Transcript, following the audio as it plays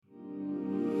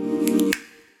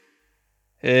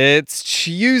It's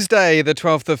Tuesday, the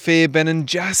 12th of Feb, and in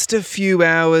just a few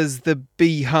hours, the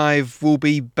beehive will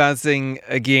be buzzing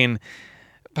again.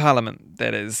 Parliament,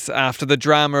 that is. After the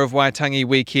drama of Waitangi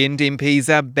weekend, MPs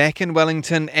are back in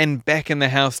Wellington and back in the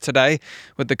House today,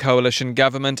 with the coalition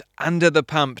government under the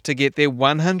pump to get their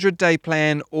 100-day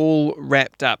plan all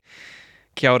wrapped up.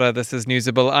 Kia ora, this is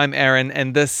Newsable. I'm Aaron,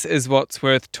 and this is what's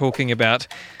worth talking about.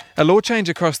 A law change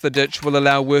across the ditch will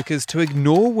allow workers to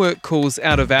ignore work calls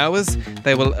out of hours.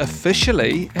 They will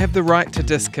officially have the right to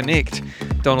disconnect.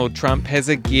 Donald Trump has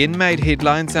again made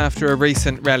headlines after a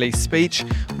recent rally speech,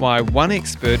 why one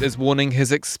expert is warning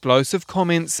his explosive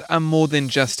comments are more than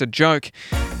just a joke.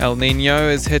 El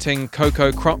Niño is hitting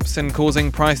cocoa crops and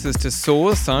causing prices to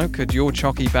soar, so could your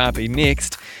chalky bar be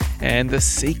next? And the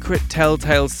secret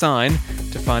telltale sign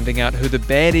to finding out who the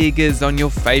bad egg is on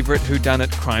your favourite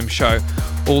whodunit crime show.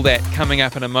 All that coming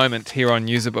up in a moment here on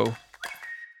Newsable.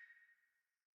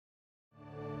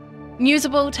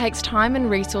 Newsable takes time and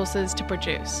resources to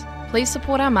produce. Please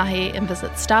support our mahi and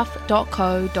visit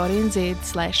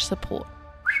stuff.co.nz/support.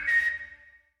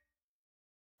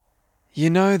 You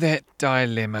know that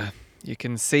dilemma. You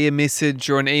can see a message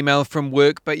or an email from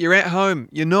work, but you're at home,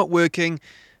 you're not working.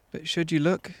 But should you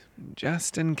look,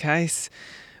 just in case?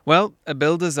 Well, a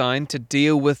bill designed to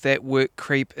deal with that work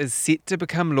creep is set to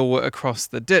become law across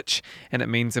the ditch, and it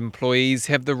means employees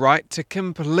have the right to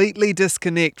completely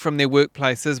disconnect from their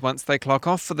workplaces once they clock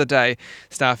off for the day.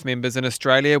 Staff members in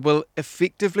Australia will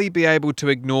effectively be able to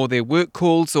ignore their work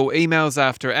calls or emails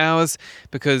after hours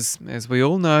because, as we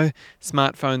all know,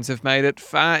 smartphones have made it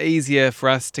far easier for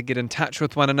us to get in touch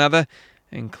with one another,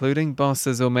 including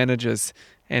bosses or managers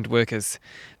and workers.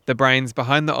 The brains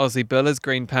behind the Aussie bill is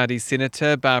Green Party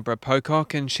Senator Barbara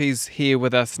Pocock, and she's here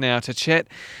with us now to chat.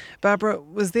 Barbara,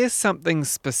 was there something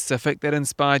specific that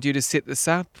inspired you to set this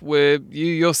up? Were you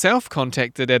yourself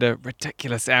contacted at a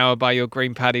ridiculous hour by your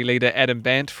Green Party leader Adam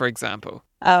Bandt, for example?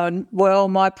 Well,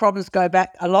 my problems go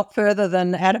back a lot further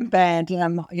than Adam Bandt.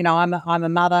 I'm a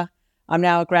mother. I'm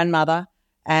now a grandmother,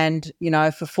 and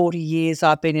for 40 years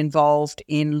I've been involved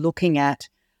in looking at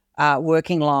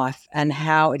working life and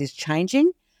how it is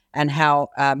changing, and how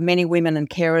many women and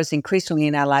carers increasingly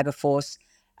in our labour force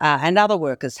and other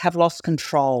workers have lost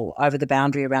control over the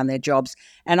boundary around their jobs.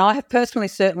 And I have personally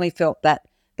certainly felt that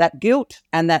guilt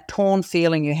and that torn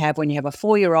feeling you have when you have a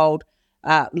 4-year-old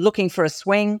looking for a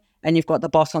swing and you've got the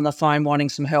boss on the phone wanting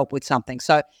some help with something.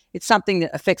 So it's something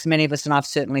that affects many of us, and I've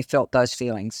certainly felt those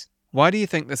feelings. Why do you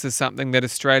think this is something that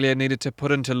Australia needed to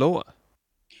put into law?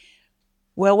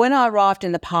 Well, when I arrived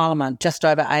in the Parliament just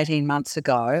over 18 months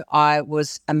ago, I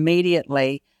was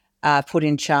immediately put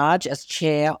in charge as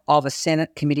chair of a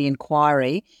Senate committee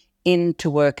inquiry into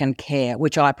work and care,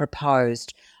 which I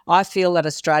proposed. I feel that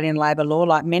Australian labour law,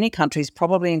 like many countries,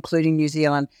 probably including New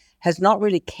Zealand, has not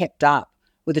really kept up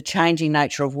with the changing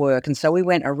nature of work. And so we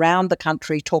went around the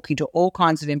country talking to all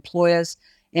kinds of employers,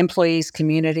 employees,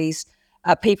 communities,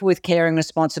 people with caring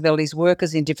responsibilities,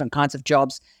 workers in different kinds of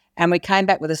jobs. And we came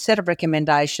back with a set of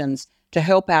recommendations to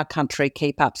help our country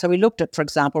keep up. So we looked at, for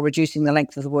example, reducing the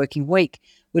length of the working week.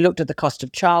 We looked at the cost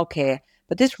of childcare.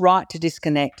 But this right to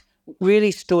disconnect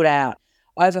really stood out.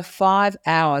 Over 5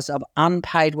 hours of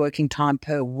unpaid working time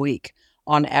per week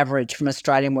on average from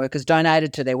Australian workers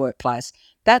donated to their workplace.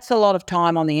 That's a lot of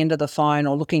time on the end of the phone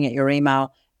or looking at your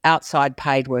email outside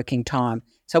paid working time.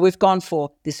 So we've gone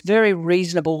for this very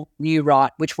reasonable new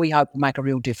right, which we hope will make a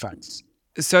real difference.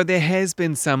 So there has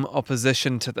been some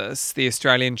opposition to this. The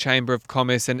Australian Chamber of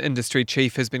Commerce and Industry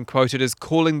chief has been quoted as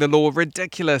calling the law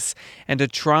ridiculous and a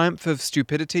triumph of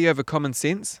stupidity over common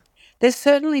sense. There's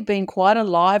certainly been quite a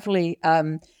lively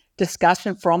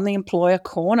discussion from the employer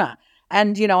corner.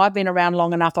 And, I've been around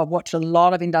long enough. I've watched a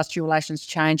lot of industrial relations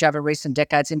change over recent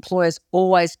decades. Employers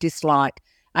always dislike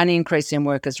an increase in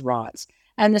workers' rights,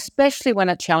 and especially when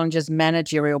it challenges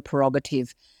managerial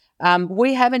prerogative.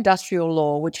 We have industrial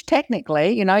law, which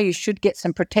technically, you should get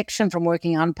some protection from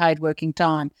working unpaid working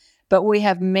time. But we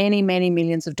have many, many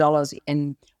millions of dollars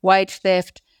in wage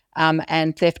theft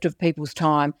and theft of people's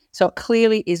time. So it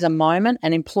clearly is a moment,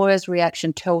 and employers'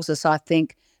 reaction tells us, I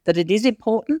think, that it is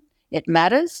important, it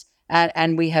matters,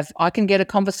 and I can get a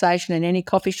conversation in any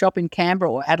coffee shop in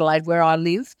Canberra or Adelaide where I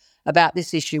live about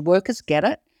this issue. Workers get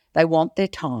it. They want their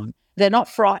time. They're not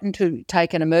frightened to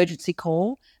take an emergency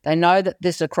call. They know that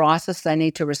this is a crisis. They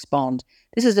need to respond.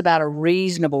 This is about a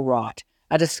reasonable right,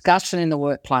 a discussion in the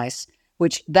workplace,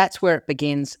 which that's where it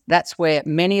begins. That's where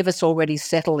many of us already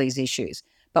settle these issues.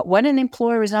 But when an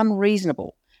employer is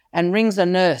unreasonable and rings a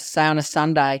nurse, say on a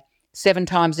Sunday, 7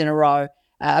 times in a row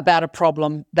about a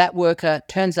problem, that worker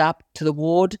turns up to the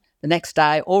ward the next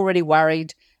day already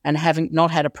worried and having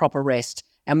not had a proper rest.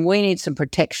 and we need some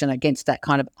protection against that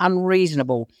kind of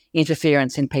unreasonable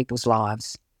interference in people's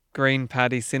lives. Green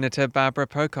Party Senator Barbara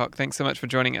Pocock, thanks so much for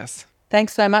joining us.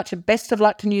 Thanks so much, and best of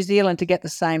luck to New Zealand to get the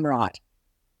same right.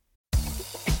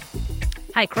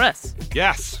 Hey, Chris.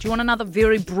 Yes. Do you want another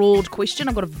very broad question?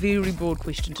 I've got a very broad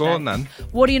question today. Go on then.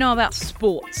 What do you know about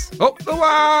sports? Up the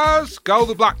wires, go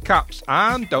the Black Caps,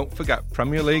 and don't forget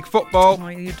Premier League football. Oh,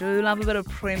 you do love a bit of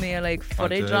Premier League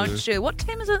footy, do. don't you? What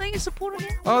team is it that you're supporting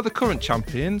here? Oh, the current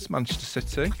champions, Manchester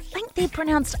City. I think they're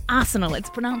pronounced Arsenal. It's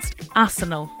pronounced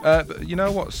Arsenal. But you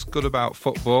know what's good about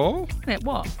football? Yeah,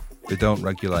 what? They don't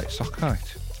regulate sock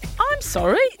height. I'm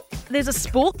sorry? There's a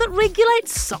sport that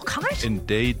regulates sock height?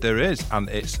 Indeed there is, and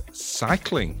it's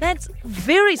cycling. That's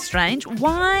very strange.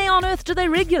 Why on earth do they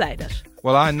regulate it?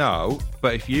 Well, I know,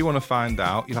 but if you want to find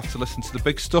out, you'll have to listen to the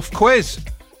Big Stuff quiz,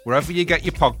 wherever you get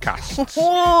your podcasts.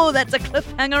 Oh, that's a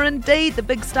cliffhanger indeed. The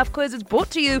Big Stuff quiz is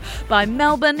brought to you by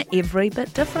Melbourne Every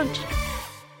Bit Different.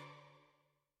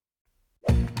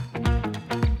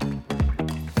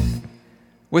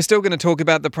 We're still going to talk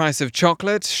about the price of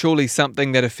chocolate, surely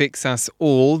something that affects us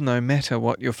all, no matter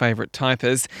what your favourite type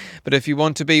is. But if you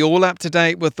want to be all up to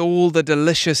date with all the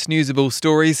delicious Newsable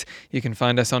stories, you can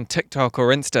find us on TikTok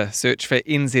or Insta. Search for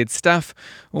NZ Stuff,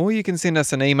 or you can send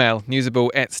us an email,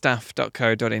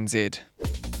 newsable@stuff.co.nz.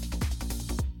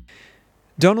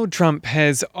 Donald Trump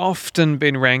has often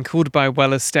been rankled by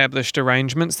well-established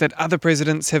arrangements that other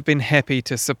presidents have been happy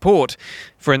to support.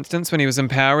 For instance, when he was in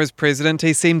power as president,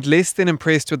 he seemed less than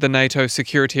impressed with the NATO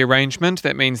security arrangement.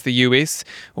 That means the US,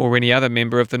 or any other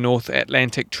member of the North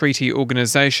Atlantic Treaty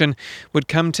Organization, would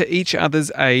come to each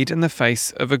other's aid in the face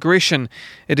of aggression.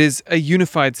 It is a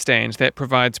unified stand that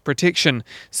provides protection,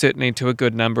 certainly to a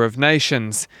good number of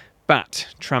nations. But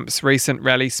Trump's recent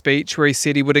rally speech, where he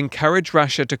said he would encourage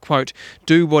Russia to, quote,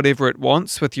 do whatever it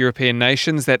wants with European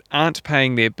nations that aren't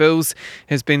paying their bills,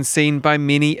 has been seen by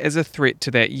many as a threat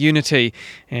to that unity.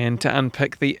 And to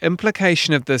unpick the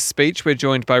implication of this speech, we're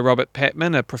joined by Robert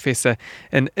Patman, a professor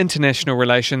in international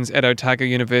relations at Otago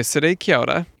University. Kia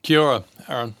ora. Kia ora,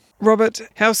 Aaron. Robert,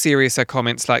 how serious are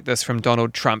comments like this from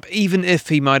Donald Trump, even if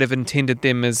he might have intended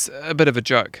them as a bit of a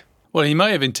joke? Well, he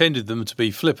may have intended them to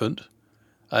be flippant.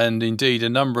 And indeed, a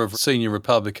number of senior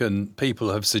Republican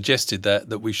people have suggested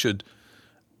that we should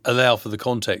allow for the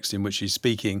context in which he's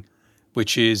speaking,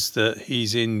 which is that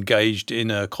he's engaged in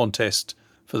a contest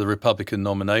for the Republican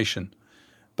nomination.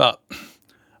 But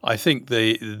I think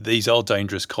these are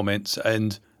dangerous comments,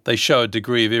 and they show a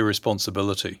degree of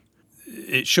irresponsibility.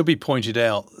 It should be pointed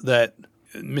out that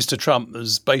Mr. Trump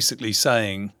is basically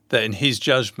saying that in his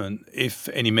judgment, if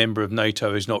any member of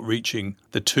NATO is not reaching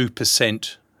the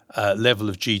 2% level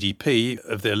of GDP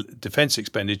of their defence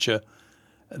expenditure,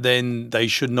 then they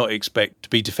should not expect to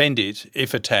be defended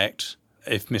if attacked,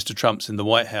 if Mr. Trump's in the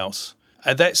White House.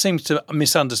 And that seems to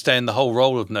misunderstand the whole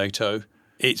role of NATO.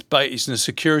 It's in a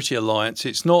security alliance.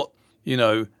 It's not,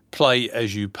 play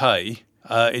as you pay.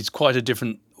 It's quite a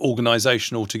different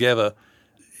organisation altogether.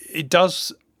 It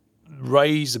does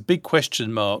raise a big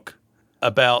question mark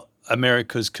about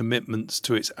America's commitments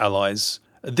to its allies.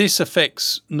 This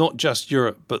affects not just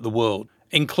Europe, but the world,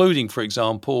 including, for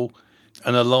example,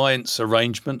 an alliance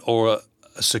arrangement or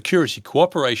a security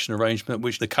cooperation arrangement,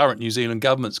 which the current New Zealand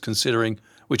government's considering,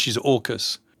 which is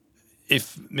AUKUS.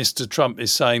 If Mr. Trump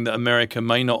is saying that America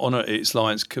may not honour its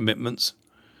alliance commitments,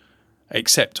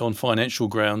 except on financial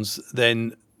grounds,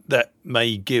 then that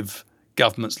may give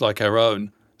governments like our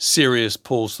own serious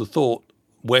pause for thought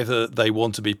whether they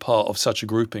want to be part of such a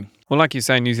grouping. Well, like you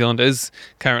say, New Zealand is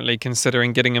currently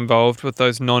considering getting involved with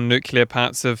those non-nuclear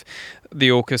parts of the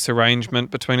AUKUS arrangement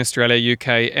between Australia,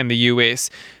 UK and the US.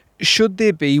 Should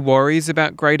there be worries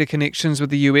about greater connections with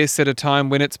the US at a time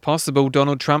when it's possible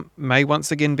Donald Trump may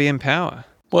once again be in power?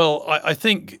 Well, I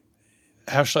think,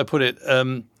 how should I put it,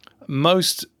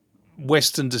 most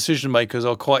Western decision makers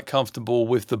are quite comfortable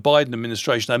with the Biden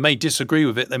administration. They may disagree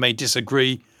with it. They may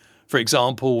disagree, for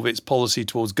example, with its policy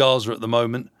towards Gaza at the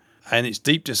moment, and its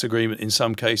deep disagreement in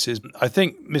some cases. I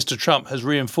think Mr. Trump has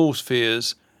reinforced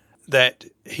fears that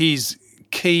his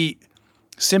key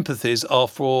sympathies are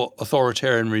for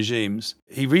authoritarian regimes.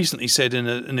 He recently said in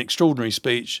an extraordinary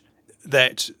speech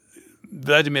that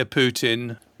Vladimir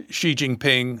Putin, Xi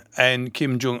Jinping and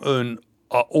Kim Jong-un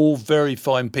are all very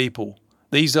fine people.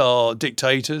 These are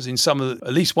dictators.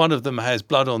 At least one of them has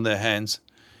blood on their hands.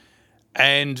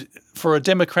 And for a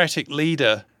democratic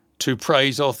leader to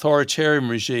praise authoritarian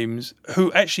regimes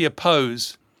who actually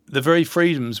oppose the very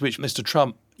freedoms which Mr.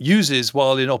 Trump uses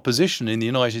while in opposition in the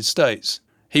United States.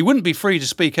 He wouldn't be free to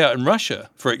speak out in Russia,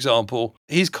 for example.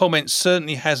 His comments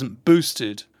certainly hasn't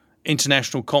boosted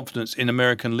international confidence in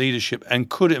American leadership and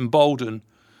could embolden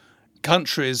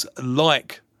countries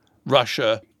like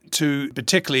Russia to,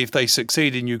 particularly if they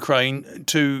succeed in Ukraine,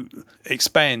 to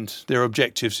expand their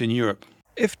objectives in Europe.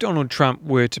 If Donald Trump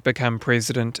were to become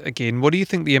president again, what do you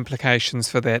think the implications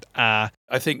for that are?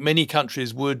 I think many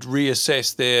countries would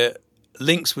reassess their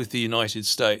links with the United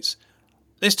States.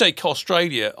 Let's take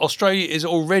Australia. Australia is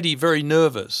already very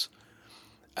nervous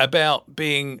about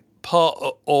being part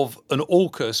of an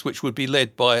AUKUS which would be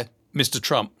led by Mr.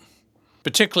 Trump,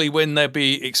 particularly when they'll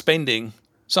be expending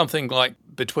something like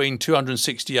between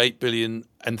 268 billion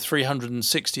and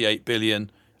 368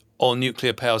 billion on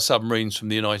nuclear-powered submarines from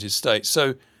the United States.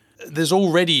 So there's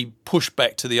already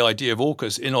pushback to the idea of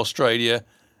AUKUS in Australia.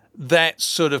 That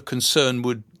sort of concern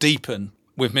would deepen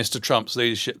with Mr. Trump's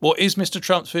leadership. What is Mr.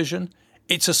 Trump's vision?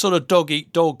 It's a sort of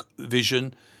dog-eat-dog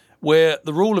vision where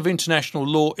the rule of international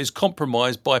law is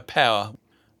compromised by power.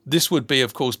 This would be,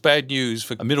 of course, bad news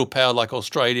for a middle power like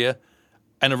Australia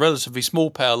and a relatively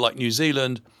small power like New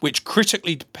Zealand, which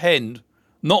critically depend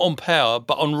not on power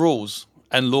but on rules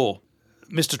and law.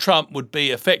 Mr. Trump would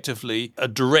be effectively a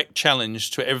direct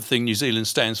challenge to everything New Zealand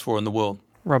stands for in the world.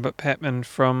 Robert Patman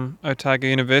from Otago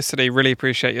University, really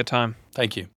appreciate your time.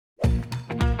 Thank you.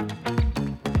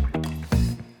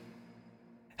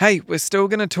 Hey, we're still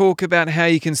going to talk about how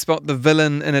you can spot the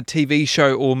villain in a TV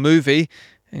show or movie.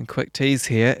 And quick tease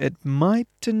here, it might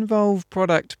involve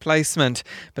product placement.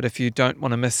 But if you don't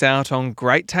want to miss out on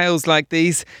great tales like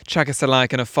these, chuck us a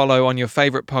like and a follow on your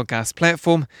favourite podcast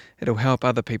platform. It'll help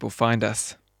other people find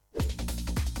us.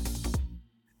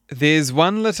 There's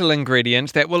one little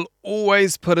ingredient that will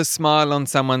always put a smile on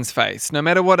someone's face. No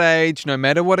matter what age, no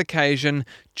matter what occasion,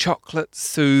 chocolate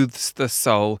soothes the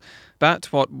soul.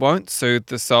 But what won't soothe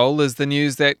the soul is the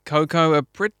news that cocoa, a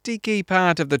pretty key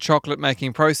part of the chocolate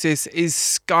making process, is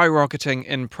skyrocketing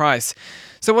in price.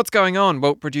 So what's going on?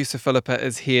 Well, producer Philippa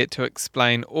is here to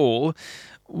explain all.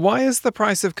 Why is the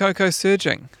price of cocoa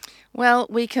surging? Well,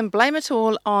 we can blame it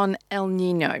all on El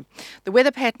Niño. The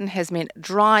weather pattern has meant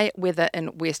dry weather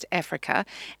in West Africa,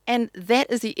 and that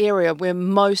is the area where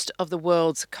most of the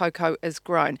world's cocoa is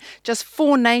grown. Just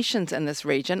 4 nations in this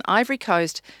region, Ivory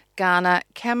Coast, Ghana,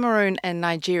 Cameroon and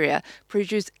Nigeria,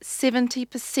 produce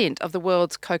 70% of the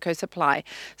world's cocoa supply.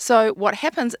 So what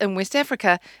happens in West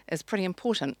Africa is pretty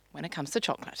important when it comes to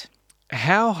chocolate.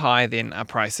 How high then are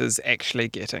prices actually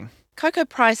getting? Cocoa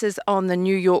prices on the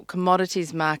New York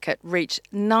commodities market reached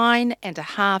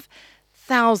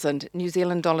 $9,500 New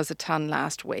Zealand dollars a tonne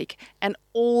last week, an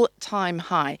all-time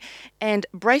high. And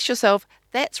brace yourself,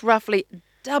 that's roughly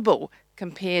double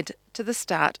compared to the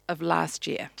start of last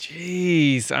year.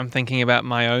 Jeez, I'm thinking about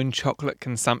my own chocolate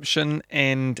consumption,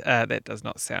 and that does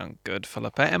not sound good,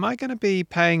 Philippa. Am I going to be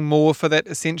paying more for that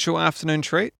essential afternoon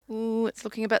treat? Ooh, it's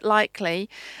looking a bit likely.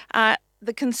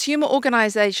 The consumer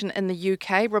organisation in the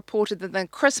UK reported that when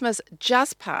Christmas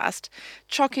just passed,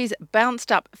 Chockies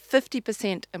bounced up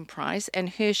 50% in price, and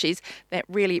Hershey's, that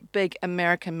really big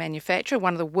American manufacturer,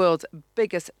 one of the world's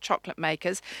biggest chocolate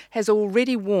makers, has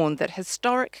already warned that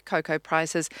historic cocoa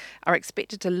prices are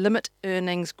expected to limit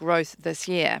earnings growth this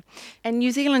year. And New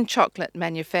Zealand chocolate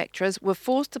manufacturers were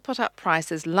forced to put up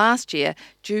prices last year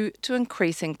due to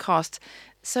increasing costs.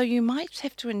 So you might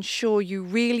have to ensure you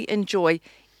really enjoy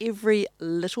every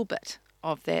little bit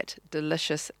of that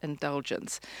delicious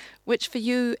indulgence, which for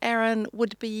you, Aaron,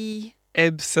 would be?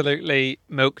 Absolutely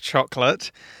milk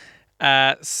chocolate.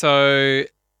 So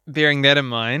bearing that in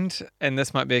mind, and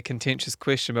this might be a contentious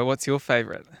question, but what's your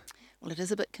favourite? Well, it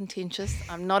is a bit contentious.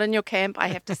 I'm not in your camp, I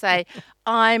have to say.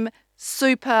 I'm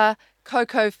super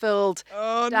cocoa-filled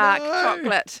dark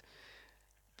chocolate.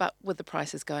 But with the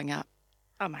prices going up,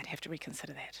 I might have to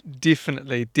reconsider that.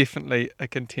 Definitely a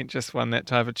contentious one, that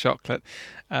type of chocolate.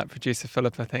 Producer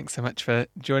Philippa, thanks so much for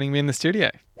joining me in the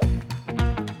studio.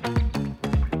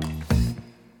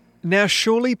 Now,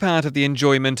 surely part of the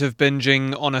enjoyment of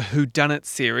binging on a whodunit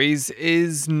series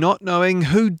is not knowing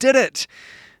who did it.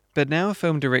 But now a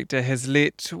film director has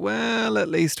let, well, at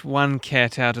least one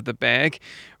cat out of the bag.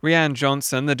 Rian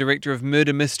Johnson, the director of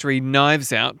murder mystery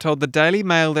Knives Out, told the Daily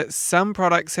Mail that some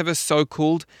products have a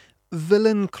so-called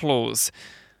villain clause.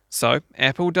 So,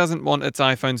 Apple doesn't want its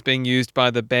iPhones being used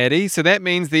by the baddie, so that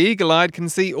means the eagle-eyed can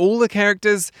see all the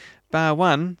characters, bar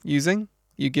one, using,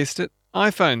 you guessed it,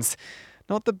 iPhones.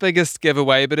 Not the biggest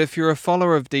giveaway, but if you're a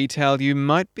follower of detail, you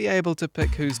might be able to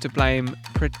pick who's to blame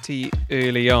pretty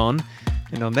early on.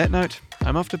 And on that note,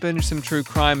 I'm off to binge some true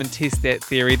crime and test that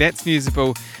theory. That's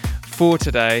Newsable for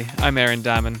today. I'm Aaron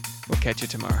Darman. We'll catch you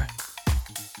tomorrow.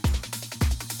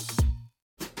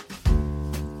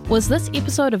 Was this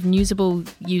episode of Newsable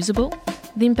usable?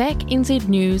 Then back NZ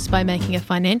News by making a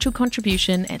financial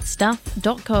contribution at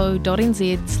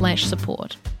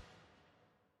stuff.co.nz/support.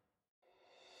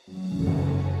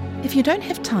 If you don't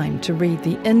have time to read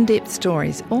the in-depth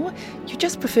stories, or you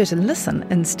just prefer to listen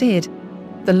instead,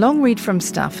 The Long Read from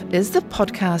Stuff is the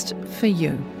podcast for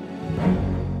you.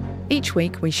 Each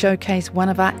week we showcase one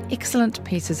of our excellent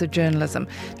pieces of journalism,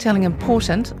 telling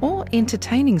important or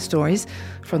entertaining stories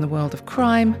from the world of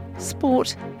crime,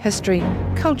 sport, history,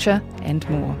 culture and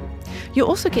more. You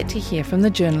also get to hear from the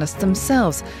journalists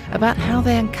themselves about how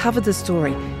they uncovered the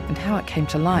story and how it came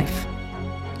to life.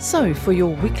 So for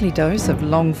your weekly dose of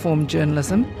long-form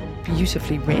journalism,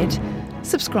 beautifully read,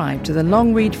 subscribe to The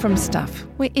Long Read from Stuff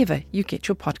wherever you get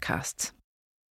your podcasts.